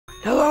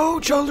Hello,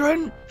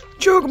 children.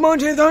 Duke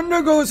Monty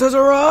Thundergoose has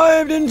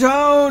arrived in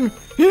town.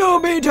 He'll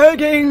be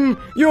taking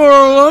your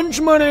lunch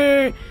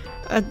money.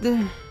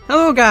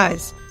 Hello,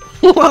 guys.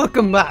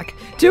 Welcome back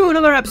to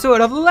another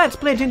episode of Let's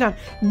Play Toontown.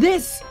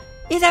 This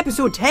is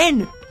episode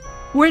 10.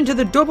 We're into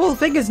the double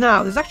figures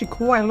now. There's actually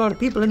quite a lot of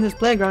people in this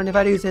playground, if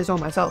I do say so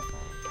myself.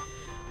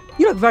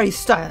 You look very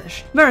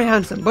stylish, very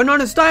handsome, but not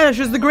as stylish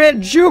as the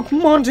great Duke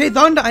Monty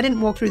Thunder. I didn't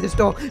walk through this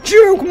door.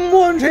 Duke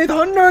Monty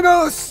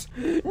Thundergoose!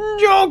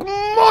 Duke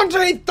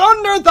Monty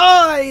Thunder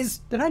Thighs!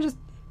 Did I just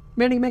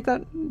really make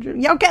that?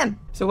 Yeah, okay.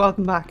 So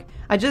welcome back.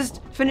 I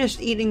just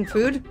finished eating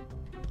food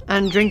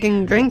and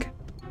drinking drink.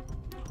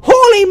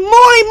 Holy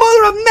moly,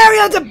 mother of Mary,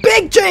 that's a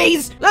big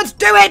cheese! Let's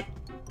do it!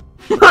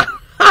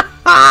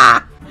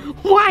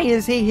 Why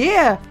is he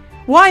here?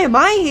 Why am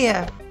I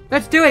here?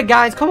 Let's do it,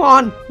 guys. Come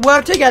on.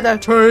 Work together.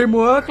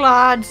 Teamwork,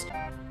 lads.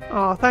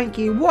 Oh, thank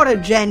you. What a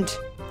gent.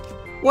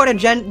 What a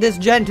gent this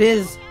gent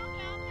is.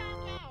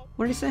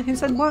 What did he say? Who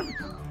said what?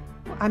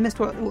 I missed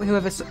what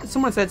whoever...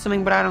 Someone said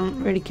something, but I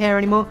don't really care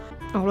anymore.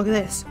 Oh, look at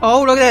this.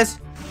 Oh, look at this.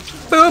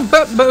 Boom,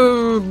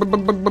 boom,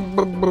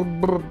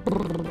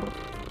 boom.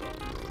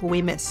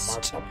 We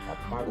missed.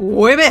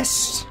 We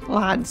missed,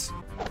 lads.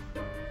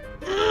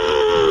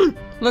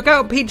 Look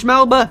out, Peach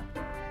Melba.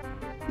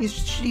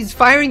 He's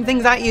firing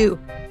things at you.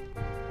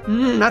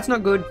 That's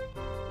not good.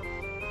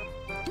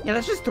 Yeah,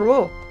 let's just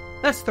throw.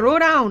 Let's throw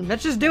down.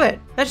 Let's just do it.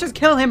 Let's just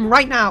kill him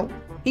right now.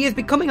 He is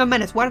becoming a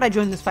menace. Why did I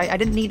join this fight? I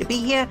didn't need to be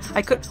here.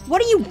 I could... What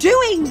are you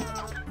doing?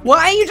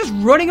 Why are you just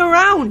running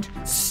around?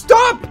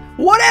 Stop!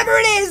 Whatever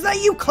it is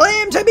that you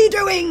claim to be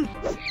doing!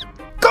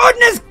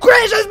 Goodness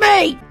gracious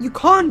me! You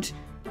can't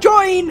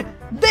join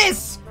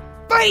this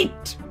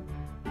fight!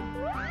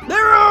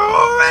 There are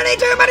already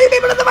too many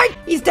people in the fight!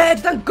 He's dead.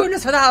 Thank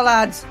goodness for that,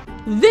 lads.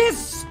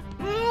 This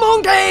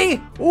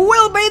monkey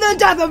will be the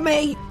death of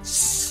me!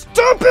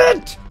 Stop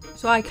it!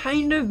 So I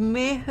kind of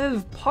may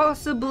have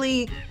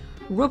possibly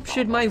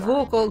ruptured my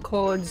vocal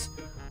cords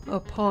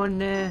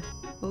upon,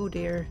 oh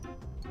dear.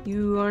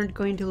 You aren't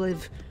going to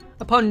live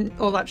upon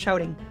all that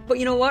shouting. But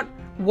you know what?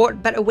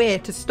 What better way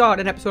to start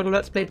an episode of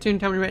Let's Play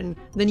Toontown Rewritten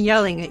than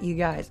yelling at you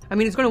guys? I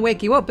mean, it's going to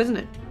wake you up, isn't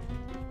it?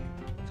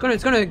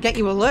 It's going to get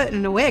you alert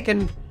and awake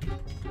and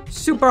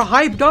super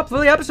hyped up for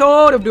the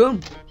episode of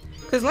Doom.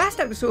 Because last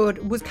episode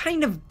was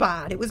kind of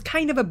bad. It was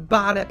kind of a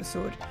bad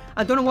episode.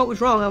 I don't know what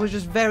was wrong. I was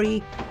just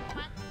very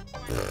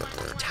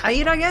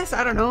tired, I guess?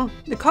 I don't know.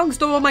 The cog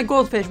stole all my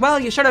goldfish.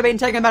 Well, you should have been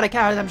taking better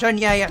care of them, shouldn't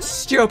you, you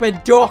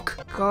stupid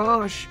duck?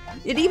 Gosh.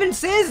 It even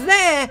says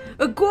there,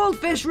 a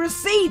goldfish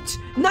receipt.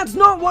 And that's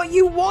not what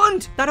you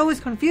want. That always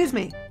confused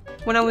me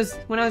when I was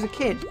a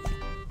kid.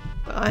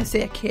 I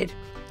say a kid.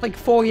 Like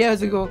 4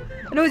 years ago.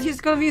 And it always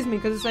just confused me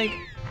because it's like,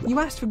 you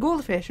asked for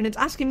goldfish and it's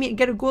asking me to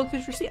get a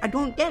goldfish receipt. I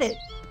don't get it.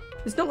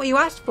 It's not what you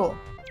asked for.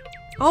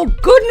 Oh,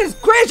 goodness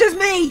gracious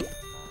me! You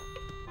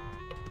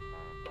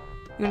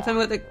gonna tell me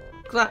what the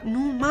glad... No,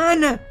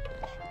 man!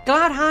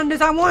 Glad hand is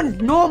I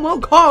want normal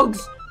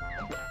cogs!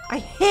 I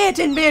hate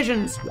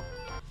invasions!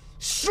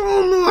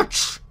 So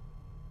much!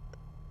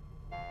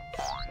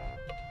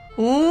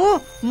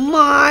 Oh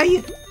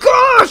my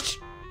gosh!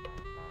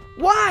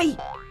 Why?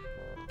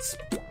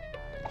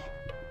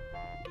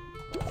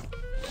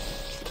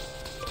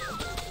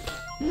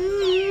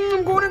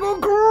 I'm gonna go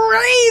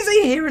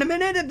crazy here in a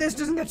minute if this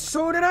doesn't get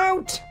sorted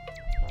out.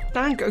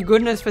 Thank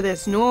goodness for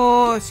this.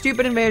 No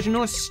stupid invasion,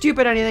 no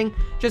stupid anything.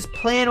 Just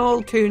plain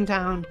old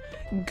Toontown.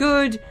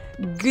 Good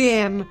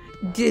game,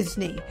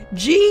 Disney.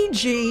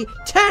 GG,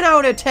 10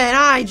 out of 10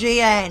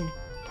 IGN.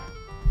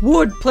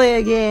 Would play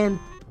again.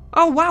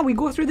 Oh wow, we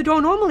go through the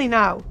door normally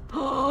now.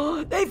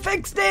 Oh, they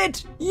fixed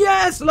it.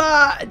 Yes,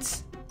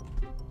 lads.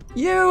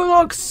 You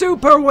look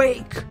super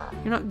weak.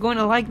 You're not going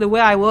to like the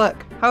way I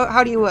work.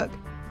 How do you work?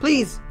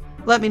 Please,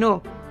 let me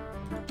know.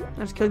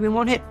 I just killed you in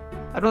one hit.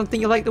 I don't think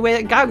you like the way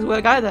that gags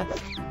work either.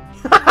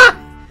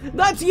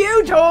 That's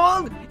you,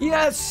 Toon!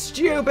 You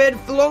stupid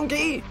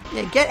flunky!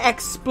 Yeah, get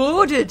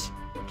exploded!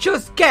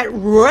 Just get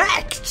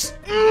wrecked!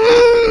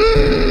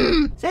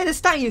 Say the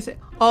statue.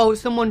 Oh,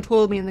 someone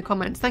told me in the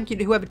comments. Thank you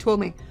to whoever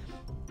told me.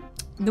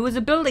 There was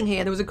a building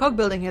here. There was a cog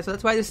building here, so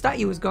that's why the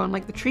statue was gone.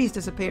 Like the trees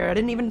disappear. I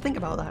didn't even think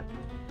about that.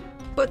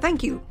 But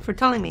thank you for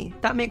telling me.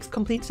 That makes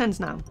complete sense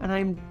now. And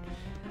I'm...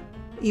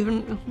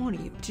 Even... What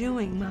are you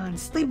doing, man?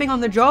 Sleeping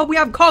on the job? We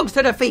have cogs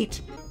to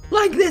defeat!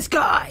 Like this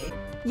guy!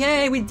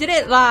 Yay, we did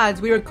it,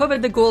 lads! We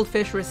recovered the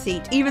goldfish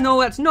receipt, even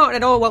though that's not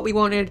at all what we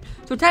wanted.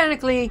 So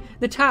technically,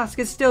 the task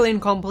is still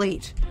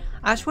incomplete.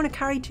 I just want to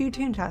carry 2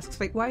 Toon tasks.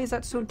 Like, why is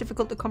that so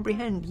difficult to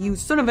comprehend? You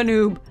son of a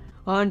noob!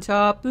 On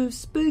top of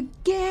spaghetti,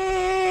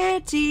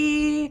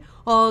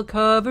 all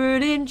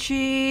covered in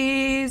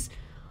cheese,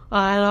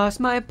 I lost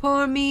my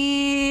poor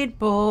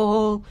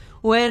meatball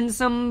when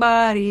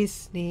somebody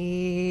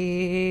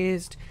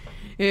sneezed.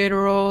 It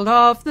rolled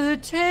off the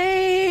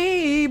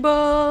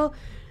table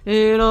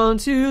and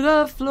onto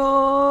the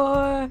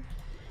floor,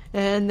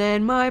 and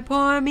then my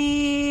poor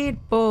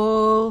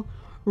meatball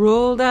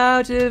rolled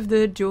out of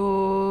the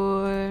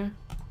door.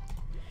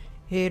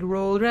 It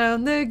rolled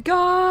round the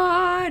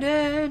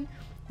garden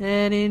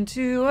and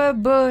into a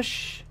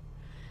bush.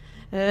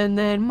 And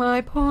then my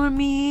poor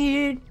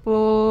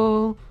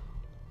meatball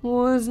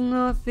was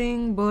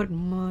nothing but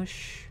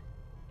mush.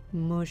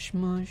 Mush,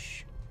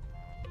 mush.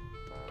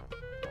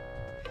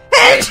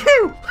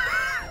 Achoo!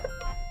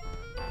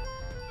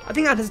 I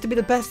think that has to be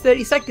the best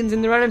 30 seconds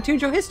in the Random Toon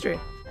Show history.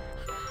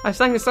 I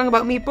sang a song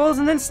about meatballs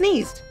and then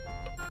sneezed.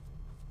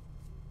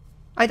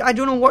 I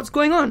don't know what's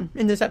going on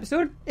in this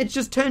episode. It's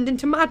just turned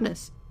into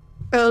madness.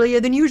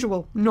 Earlier than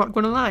usual, not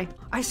gonna lie.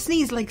 I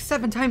sneezed like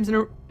 7 times in a...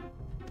 You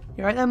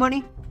right there,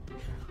 Money?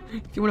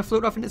 If you want to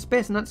float off into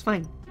space, and that's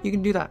fine. You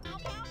can do that.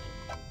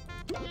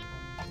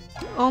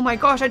 Oh my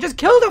gosh, I just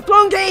killed a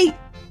Flunky!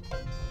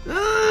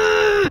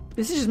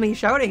 This is just me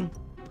shouting.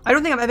 I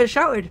don't think I've ever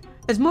shouted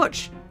as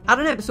much at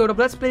an episode of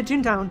Let's Play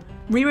Toontown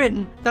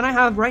Rewritten than I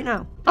have right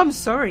now. I'm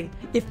sorry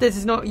if this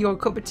is not your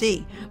cup of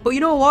tea, but you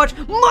know what?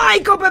 My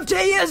cup of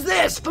tea is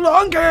this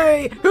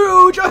Flunky,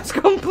 who just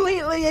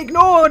completely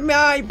ignored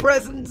my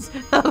presence.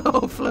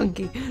 Hello,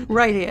 Flunky.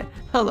 Right here.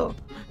 Hello.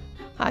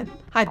 Hi,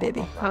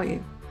 baby. How are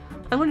you?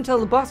 I'm going to tell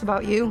the boss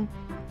about you.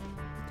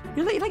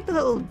 You're like the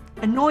little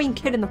annoying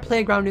kid in the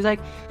playground who's like,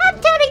 I'm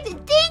telling the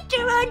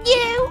teacher on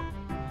you.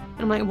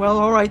 And I'm like, well,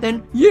 alright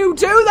then. You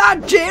do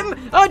that, Jim!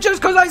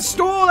 Just because I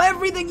stole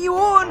everything you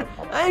own,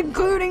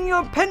 including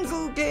your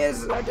pencil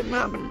case. That didn't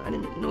happen. I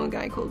didn't know a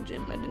guy called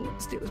Jim. I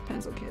didn't steal his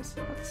pencil case.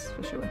 That's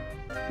for sure.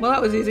 Well,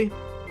 that was easy.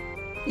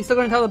 You still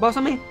going to tell the boss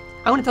on me?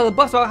 I want to tell the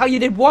boss about how you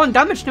did 1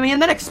 damage to me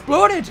and then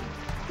exploded.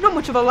 Not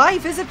much of a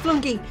life, is it,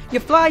 Flunky?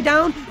 You fly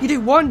down, you do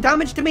 1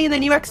 damage to me, and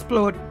then you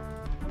explode.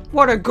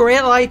 What a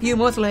great life you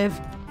must live.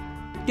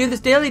 Do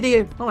this daily, do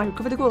you? Oh, I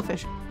recovered the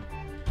goldfish.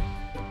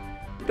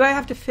 Do I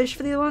have to fish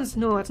for the other ones?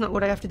 No, that's not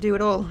what I have to do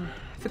at all.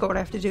 I forgot what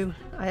I have to do.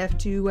 I have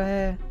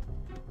to,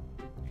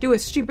 do a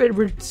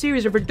stupid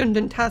series of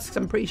redundant tasks,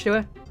 I'm pretty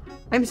sure.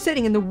 I'm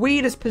sitting in the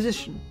weirdest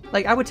position.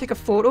 Like, I would take a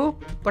photo,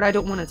 but I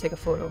don't want to take a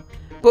photo.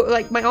 But,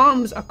 like, my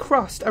arms are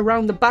crossed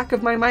around the back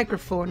of my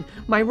microphone.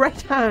 My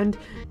right hand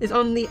is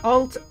on the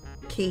Alt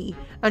key,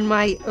 and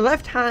my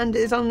left hand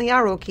is on the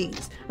arrow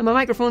keys, and my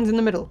microphone's in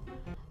the middle.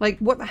 Like,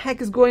 what the heck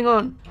is going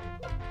on?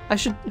 I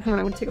should... Hang on,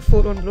 I want to take a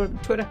photo and upload it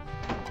to Twitter.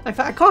 In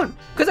fact, I can't,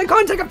 because I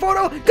can't take a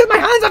photo, because my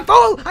hands are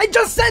full! I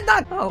just said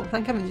that! Oh,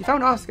 thank heavens, you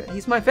found Oscar.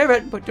 He's my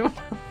favourite, but don't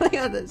tell the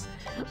others.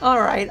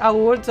 Alright, I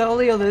won't tell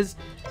the others.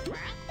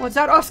 What's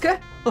that, Oscar?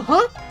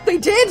 Uh-huh, they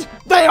did!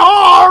 They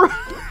are!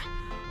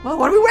 Well,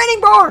 what are we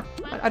waiting for?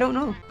 I don't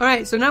know.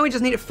 Alright, so now we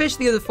just need to fish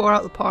the other 4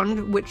 out of the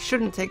pond, which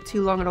shouldn't take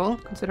too long at all,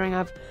 considering I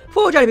have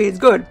 4 jelly beans.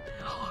 Good.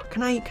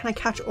 Can I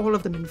catch all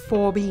of them in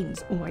 4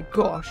 beans? Oh my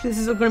gosh, this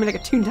is going to be like a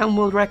Toontown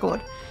world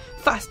record.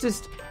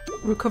 Fastest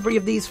recovery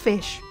of these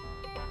fish.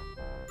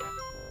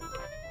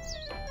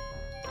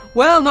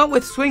 Well, not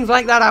with swings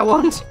like that, I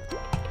won't.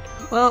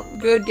 Well,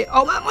 good.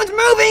 Oh, that one's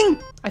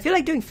moving! I feel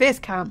like doing face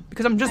cam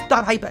because I'm just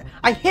that hyper.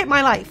 I hate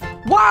my life.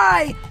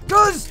 Why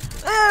does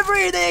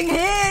everything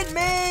hate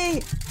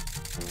me?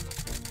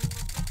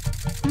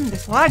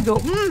 This lag though.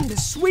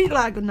 This sweet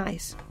lag.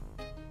 Nice.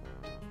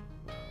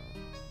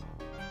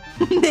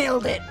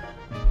 Nailed it.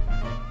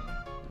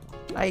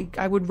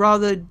 I would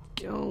rather...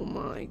 Oh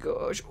my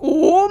gosh.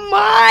 Oh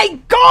my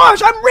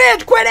gosh! I'm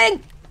rage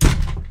quitting!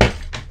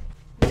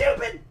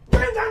 Stupid!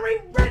 Toontown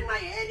Rewritten, I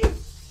hate you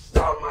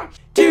so much!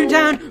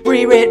 Toontown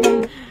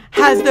Rewritten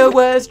has the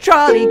worst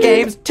trolley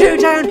games.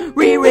 Toontown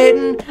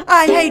Rewritten,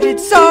 I hate it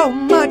so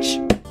much!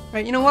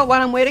 Right, you know what?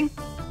 While I'm waiting, you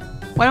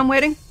know what I'm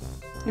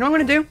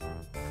gonna do?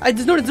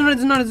 There's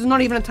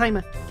not even a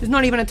timer. There's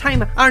not even a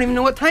timer. I don't even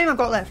know what time I've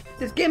got left.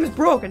 This game is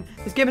broken.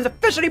 This game is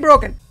officially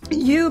broken.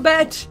 You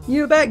bet,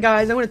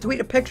 guys. I'm gonna tweet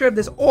a picture of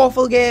this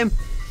awful game.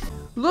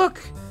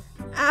 Look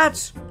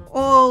at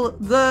all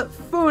the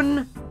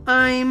fun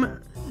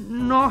I'm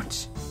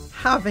not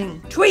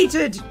having.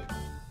 Tweeted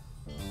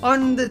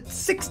on the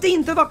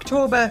 16th of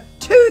October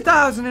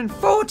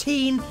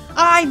 2014,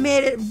 I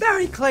made it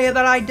very clear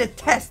that I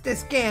detest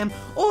this game.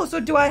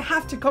 Also, do I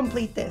have to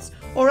complete this?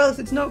 Or else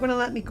it's not going to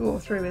let me go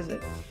through, is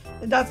it?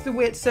 That's the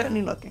way it's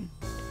certainly looking.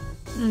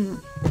 Do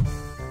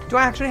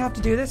I actually have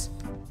to do this?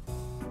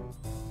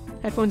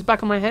 Headphones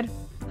back on my head.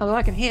 Hello,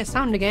 I can hear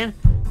sound again.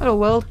 Hello,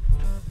 world.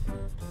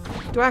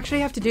 Do I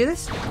actually have to do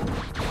this?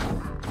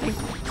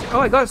 Oh,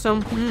 I got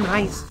some.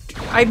 Nice.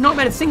 I've not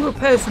met a single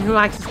person who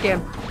likes this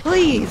game.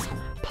 Please.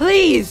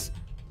 Please.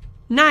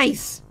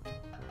 Nice.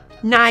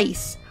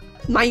 Nice.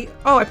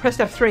 Oh, I pressed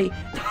F3.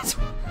 That's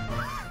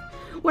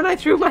when I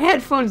threw my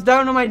headphones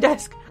down on my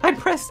desk. I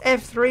pressed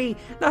F3.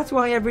 That's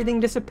why everything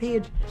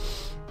disappeared.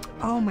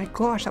 Oh my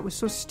gosh, that was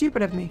so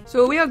stupid of me.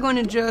 So we are going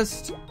to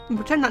just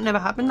pretend that never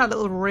happened, that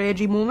little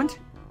ragey moment.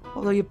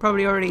 Although you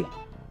probably already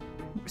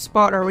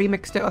spot or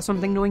remixed it or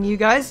something, knowing you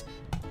guys.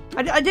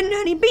 I didn't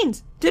earn any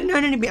beans.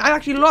 I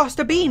actually lost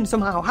a bean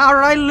somehow. How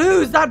did I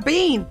lose that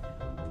bean?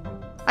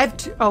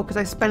 Oh, because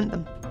I spent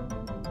them.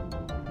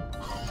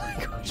 Oh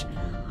my gosh.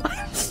 I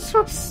am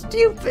so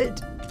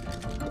stupid.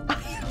 I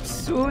am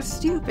so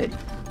stupid.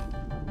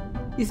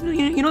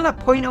 You know that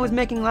point I was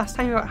making last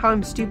time about how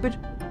I'm stupid?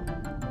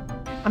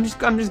 I'm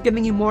just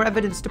giving you more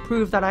evidence to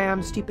prove that I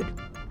am stupid.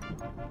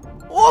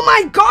 Oh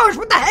my gosh,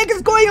 what the heck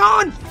is going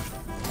on?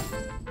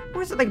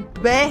 What is it,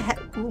 like bear head?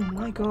 Oh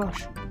my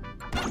gosh.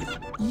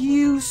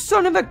 You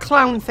son of a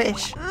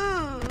clownfish.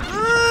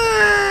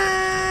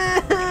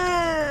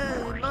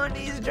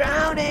 Monty's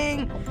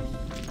drowning.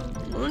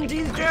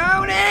 Monty's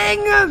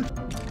drowning.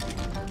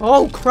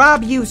 Oh,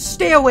 Crab, you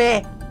stay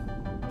away.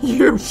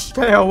 You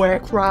stay away,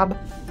 Crab.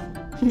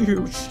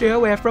 You stay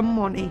away from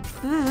Monty.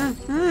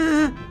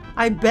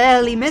 I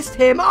barely missed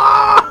him.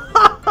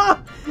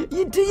 Oh!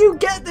 Do you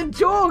get the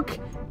joke?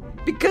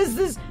 Because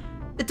it's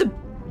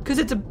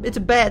a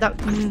bear. That.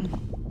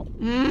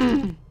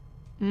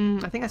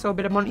 I think I saw a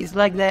bit of Monty's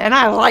leg there, and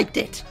I liked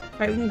it.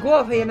 Right, we can go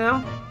off here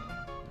now.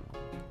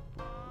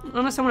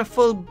 Unless I want a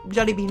full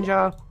jelly bean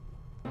jar.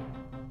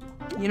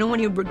 You know when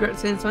you regret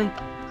saying something?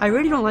 I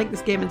really don't like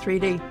this game in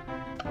 3D.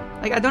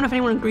 Like, I don't know if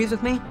anyone agrees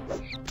with me.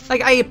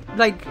 Like,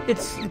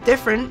 it's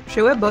different,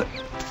 sure, but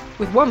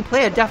with one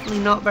player, definitely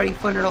not very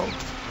fun at all.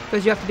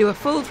 Because you have to do a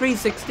full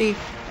 360,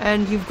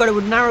 and you've got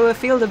to narrow a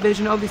field of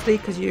vision, obviously,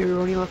 because you're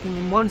only looking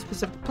in one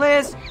specific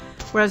place.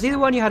 Whereas the other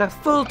one, you had a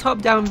full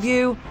top-down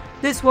view.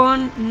 This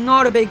one,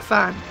 not a big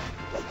fan.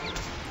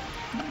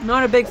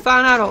 Not a big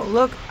fan at all.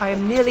 Look,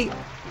 I'm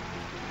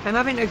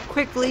having to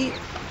quickly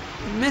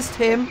missed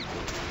him.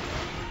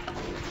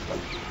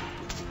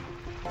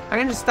 I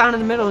can just stand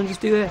in the middle and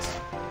just do this.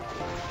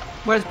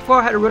 Whereas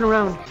before I had to run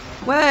around.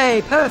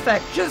 Way,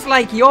 perfect. Just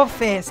like your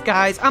face,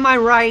 guys. Am I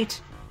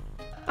right?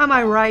 Am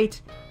I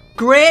right?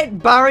 Great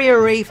Barrier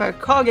Reef, a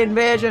cog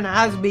invasion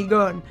has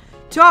begun.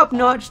 Top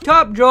notch,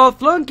 top draw,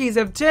 flunkies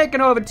have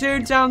taken over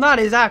Toontown. That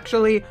is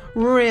actually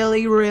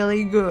really,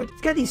 really good.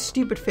 Let's get these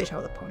stupid fish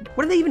out of the pond.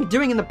 What are they even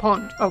doing in the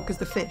pond? Oh, because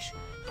the fish.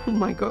 Oh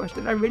my gosh,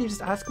 did I really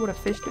just ask what a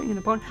fish doing in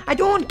the pond? I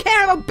don't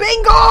care about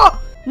Bingo!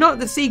 Not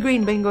the sea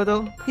green Bingo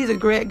though. He's a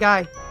great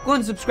guy. Go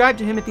and subscribe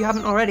to him if you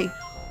haven't already.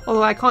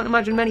 Although I can't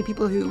imagine many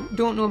people who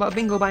don't know about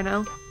Bingo by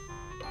now.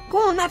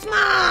 Go on, that's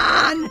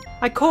mine!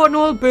 I caught an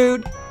old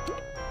boot.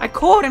 I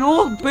caught an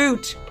old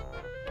boot.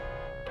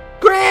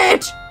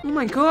 Great! Oh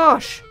my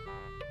gosh.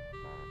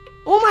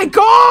 Oh my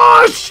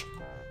gosh!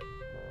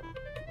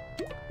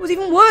 It was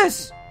even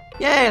worse.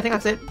 Yeah, I think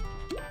that's it.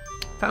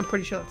 I'm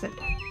pretty sure that's it.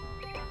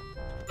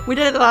 We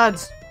did it,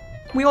 lads.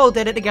 We all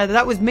did it together.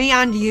 That was me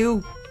and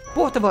you.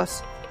 Both of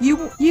us.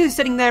 You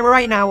sitting there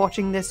right now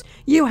watching this.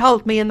 You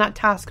helped me in that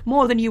task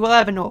more than you will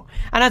ever know.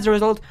 And as a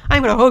result,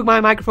 I'm going to hug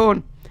my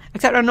microphone.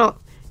 Except I'm not.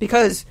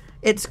 Because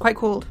it's quite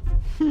cold.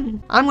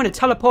 I'm going to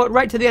teleport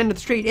right to the end of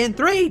the street in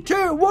 3,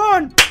 2,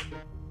 1.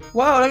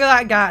 Whoa, look at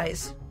that,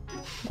 guys.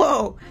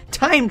 Whoa.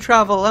 Time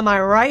travel, am I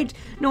right?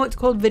 No, it's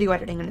called video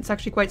editing and it's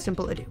actually quite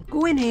simple to do.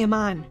 Go in here,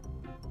 man.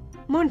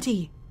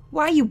 Monty,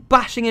 why are you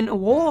bashing into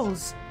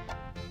walls?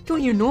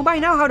 Don't you know by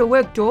now how to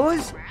work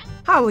doors?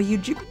 How are you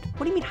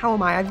What do you mean, how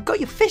am I? I've got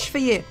your fish for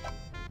you.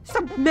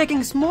 Stop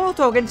making small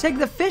talk and take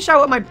the fish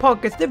out of my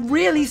pockets. They're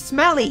really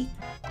smelly.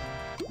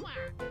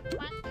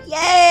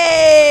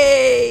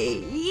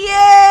 Yay!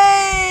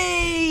 Yay!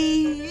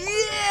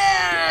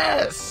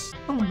 Yes!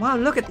 Oh wow,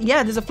 look at...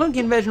 Yeah, there's a Flunky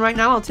invasion right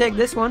now. I'll take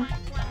this one.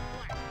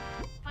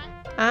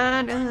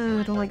 And...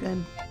 I don't like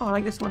them. Oh, I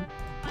like this one.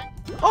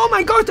 Oh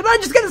my gosh, did I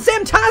just get the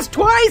same task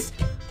twice?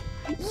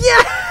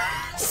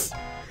 Yes!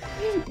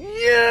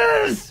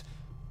 Yes!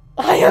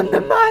 I am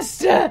the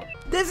master!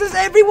 This is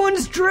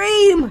everyone's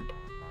dream!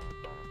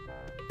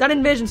 That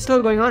invasion's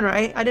still going on,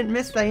 right? I didn't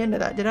miss the end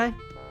of that, did I?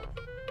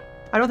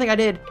 I don't think I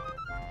did.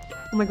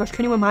 Oh my gosh,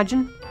 can you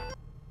imagine?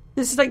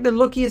 This is like the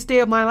luckiest day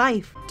of my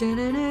life. You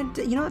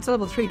know it's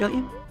level 3, don't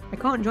you? I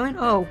can't join?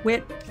 Oh,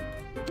 wait.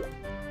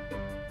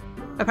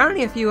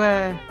 Apparently if you,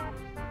 well,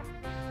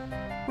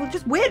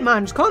 just wait,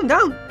 man. Just calm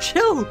down.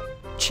 Chill.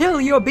 Chill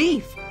your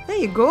beef. There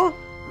you go.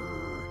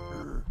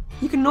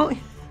 You can know...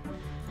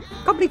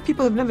 I can't believe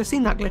people have never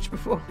seen that glitch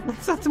before.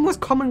 That's the most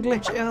common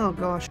glitch. Oh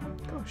gosh.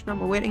 Gosh, now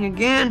we're waiting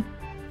again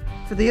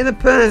for the other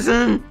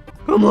person.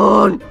 Come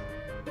on.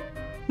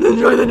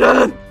 Enjoy the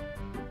death.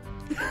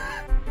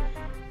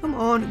 Come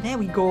on. There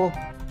we go.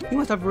 You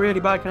must have really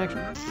bad connection.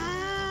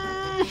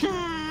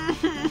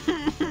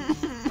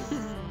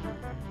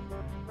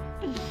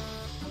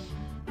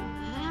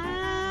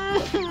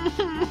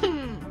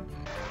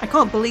 I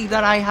can't believe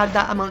that I had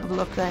that amount of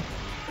luck there.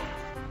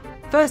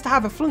 First to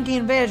have a Flunky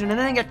invasion and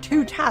then get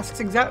 2 tasks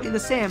exactly the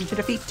same to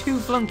defeat 2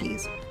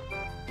 Flunkies.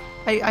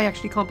 I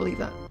actually can't believe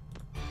that.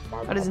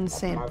 That is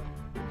insane.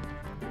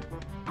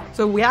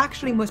 So we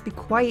actually must be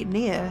quite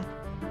near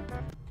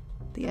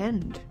the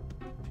end.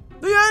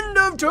 The end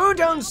of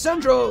Toontown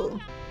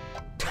Central!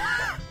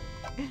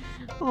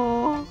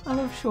 Oh, I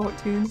love short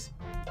tunes.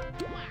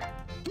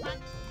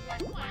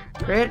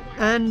 Great,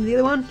 and the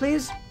other one,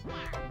 please.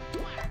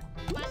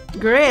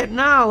 Great,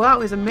 now that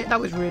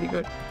was really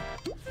good.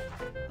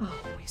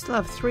 Still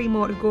have 3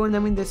 more to go and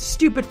then win this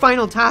stupid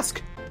final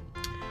task.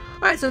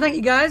 Alright, so thank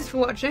you guys for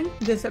watching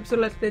this episode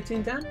of Let's Play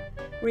Toontown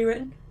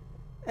Rewritten.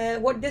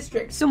 What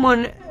district?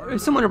 Someone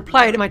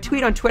replied to my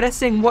tweet on Twitter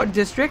saying what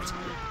district.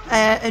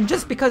 And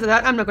just because of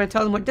that, I'm not going to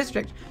tell them what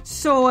district.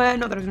 So,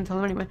 not that I was going to tell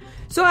them anyway.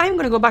 So I'm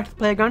going to go back to the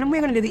playground and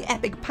we're going to do the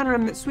epic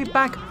panoramic sweep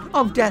back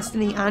of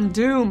Destiny and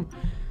Doom.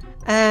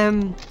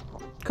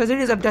 Because it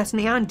is of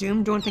Destiny and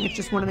Doom, don't think it's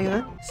just one or the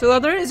other. So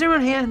is there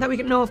anyone here that we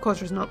can... No, of course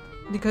there's not.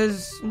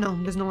 Because,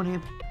 no, there's no one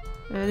here.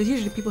 There's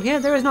usually people here.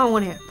 There is no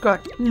one here.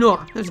 Good.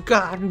 No, there's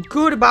God.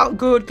 Good about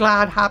good,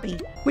 glad, happy.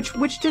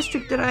 Which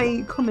district did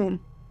I come in?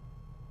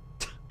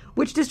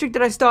 Which district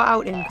did I start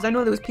out in? Because I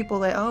know there was people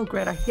there. Oh,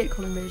 great. I hate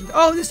color invasions.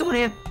 Oh, there's someone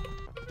here.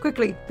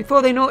 Quickly,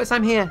 before they notice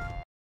I'm here.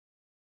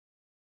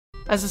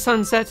 As the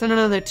sun sets on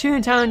another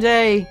Toontown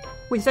day,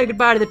 we say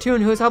goodbye to the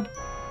Toon who has helped...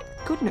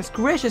 Goodness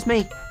gracious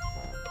me.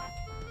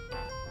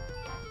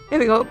 Here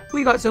we go.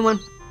 We got someone.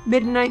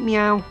 Midnight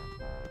Meow.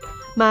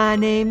 My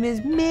name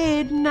is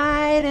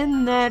Midnight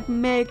and that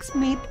makes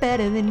me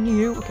better than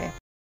you. Okay.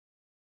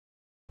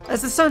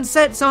 As the sun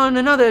sets on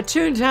another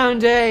Toontown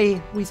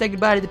day, we say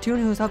goodbye to the Toon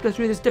who has helped us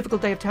through this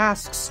difficult day of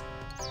tasks.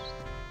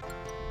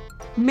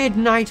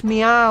 Midnight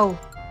Meow.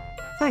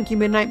 Thank you,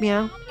 Midnight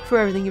Meow, for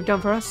everything you've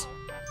done for us.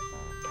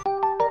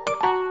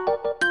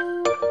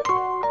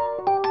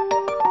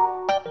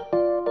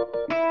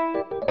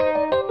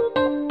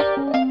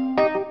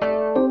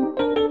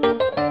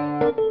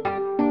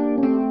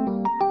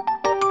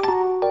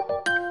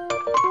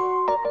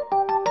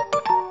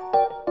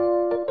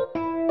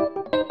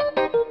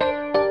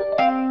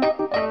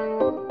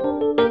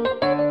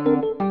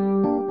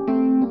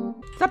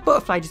 That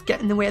butterfly just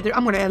get in the way of the...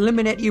 I'm going to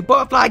eliminate you,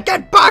 butterfly!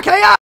 Get back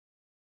here!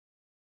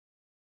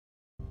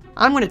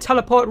 I'm going to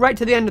teleport right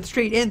to the end of the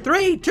street in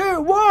 3,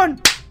 2,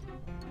 1!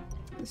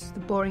 This is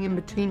the boring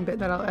in-between bit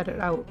that I'll edit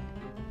out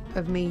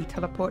of me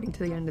teleporting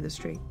to the end of the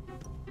street.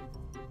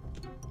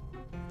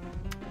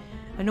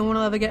 And no one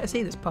will ever get to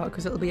see this part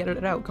because it'll be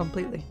edited out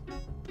completely.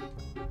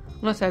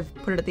 Unless I've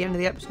put it at the end of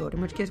the episode,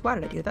 in which case, why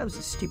did I do that? That was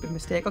a stupid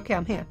mistake. Okay,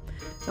 I'm here.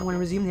 So I'm going to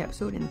resume the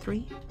episode in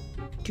 3,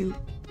 2,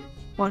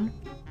 1...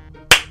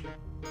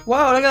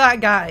 Wow, look at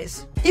that,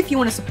 guys. If you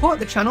want to support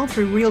the channel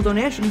through real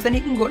donations, then you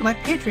can go to my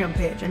Patreon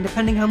page, and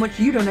depending how much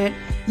you donate,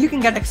 you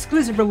can get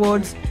exclusive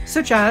rewards,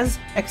 such as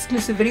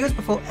exclusive videos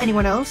before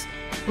anyone else,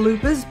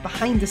 bloopers,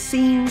 behind the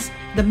scenes,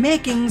 the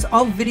makings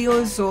of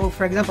videos. So,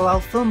 for example, I'll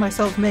film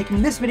myself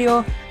making this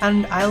video,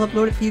 and I'll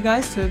upload it for you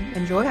guys to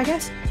enjoy, I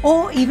guess.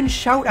 Or even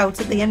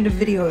shout-outs at the end of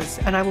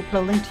videos, and I will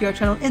put a link to your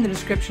channel in the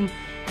description.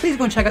 Please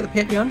go and check out the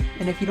Patreon,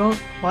 and if you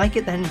don't like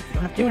it, then you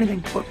don't have to do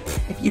anything. But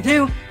if you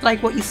do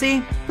like what you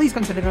see, please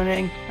consider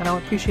donating, and I'll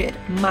appreciate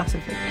it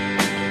massively.